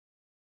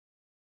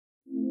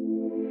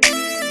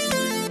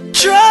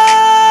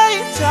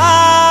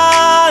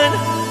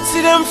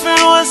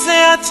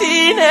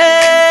Martinez.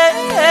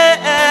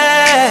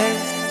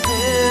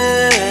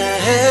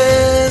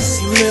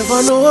 You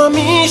never know how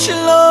me she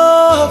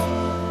love.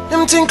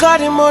 Him think of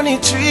the money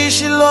tree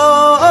she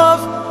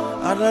love.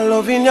 And the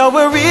loving ya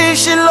where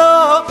she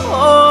love.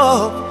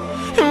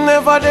 Him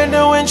never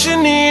there when she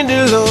need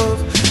the love.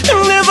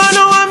 Him never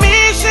know how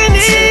me she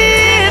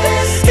need.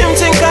 Him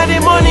think of the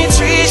money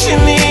tree she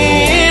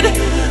need.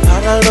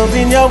 And the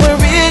loving ya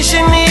where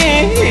she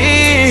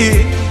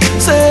need.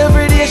 So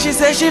every day she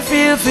say she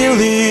feel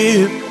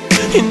live.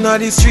 Inna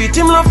the street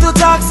him love to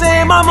talk,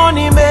 say him a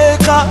money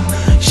maker.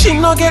 She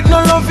no get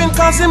no loving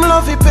cause him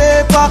love the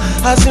paper.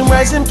 As him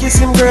rise him kiss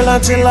him girl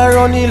until her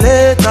runny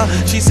later.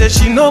 She said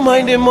she no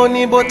mind the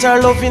money but her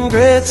loving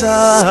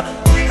greater.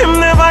 Him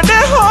never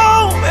dey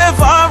home,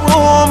 ever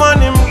roam.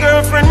 And him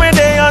girlfriend me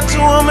dey at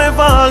home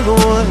ever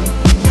alone.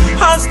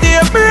 As day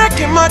break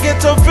him a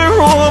get up for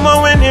home.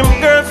 And when him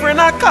girlfriend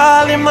a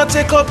call him not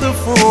take up the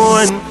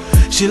phone.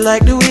 She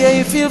like the way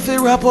he feel fi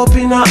wrap up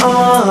in her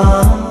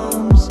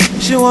arms.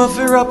 She want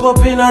fi wrap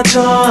up in her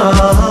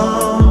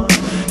charm.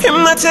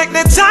 Him not take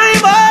the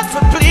time out for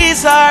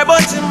please her,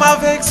 but him a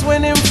vex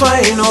when him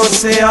find out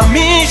say I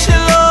me she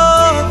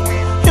love.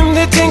 Him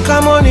they think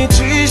I'm money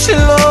tree she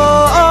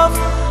love.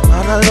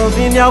 And I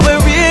loving ya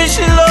where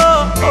she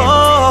love.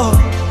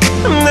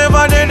 Him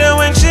never there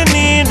when she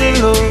need the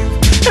love.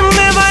 Him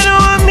never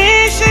know what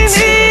me she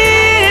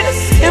need.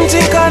 Him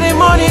think of the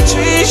money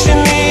tree she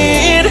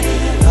need.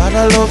 And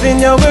I loving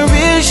ya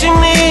where she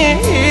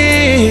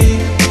need.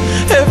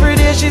 Every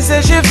day she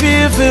says she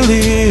feel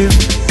live.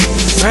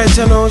 Right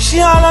you know she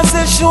all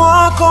say she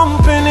want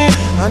company.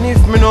 And if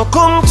me no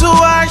come to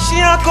her, she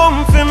a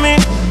come for me.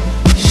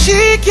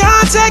 She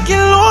can't take it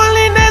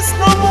loneliness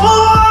no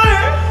more.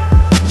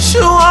 She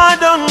want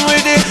done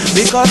with it.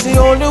 Because the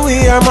only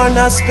way her man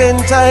a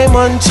spend time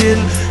and chill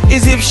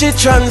is if she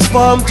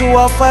transform to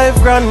a 5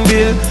 grand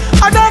bill.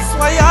 And that's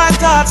why her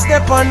thoughts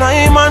step on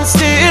him and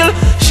still.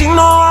 She no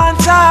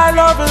want her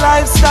love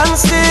life stand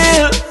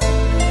still.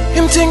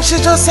 Him think she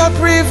just a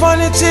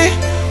pre-vanity.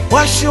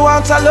 What she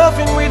want a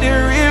loving with the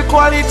real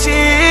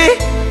quality.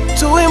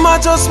 To him a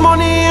just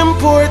money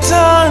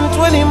important.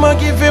 When him a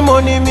give him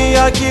money, me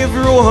a give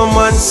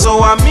romance.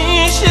 So I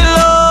me she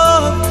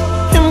love.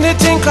 Him they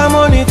think I'm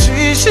money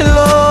tree she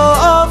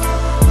love.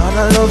 And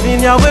I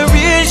loving ya where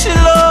she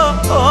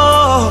love.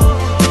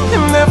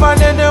 Him never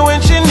there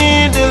when she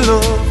need the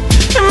love.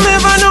 Him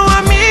never know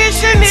what me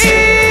she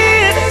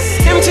need.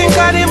 Him think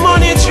of the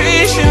money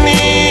tree she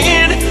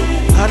need.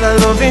 And I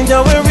loving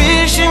ya where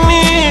she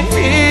need.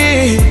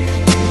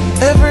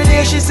 Every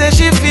day she says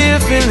she feel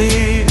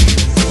live.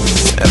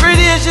 Every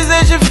day she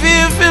says she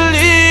feel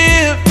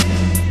live.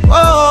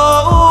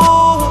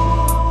 Oh,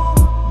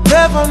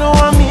 never know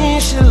what me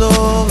she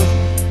love.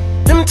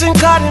 Him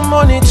think of the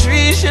money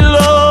tree she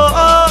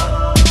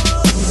love.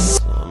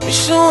 Me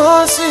she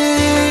want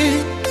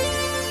see.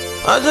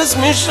 I just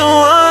me she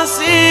want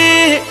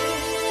see.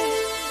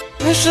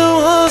 Me she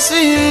want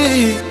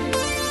see.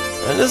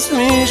 I just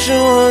me she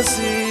want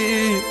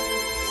see.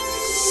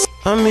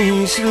 I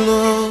mean she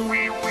love.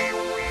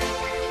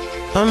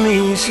 I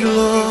mean she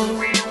love.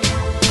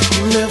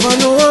 You never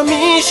know I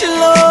mean she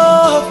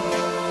love.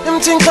 Him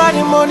think of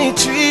the money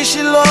tree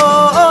she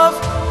love.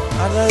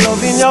 And the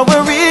loving ya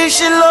where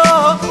she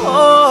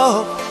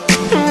love.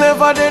 Him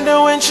never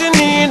there when she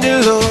need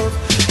the love.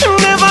 Him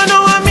never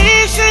know I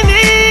mean she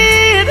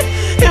need.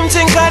 Him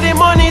think of the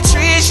money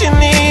tree she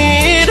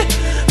need.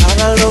 And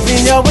the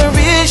loving ya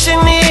where she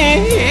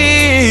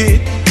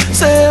need.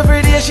 So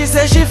every day she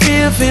says she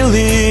feel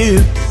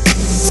live.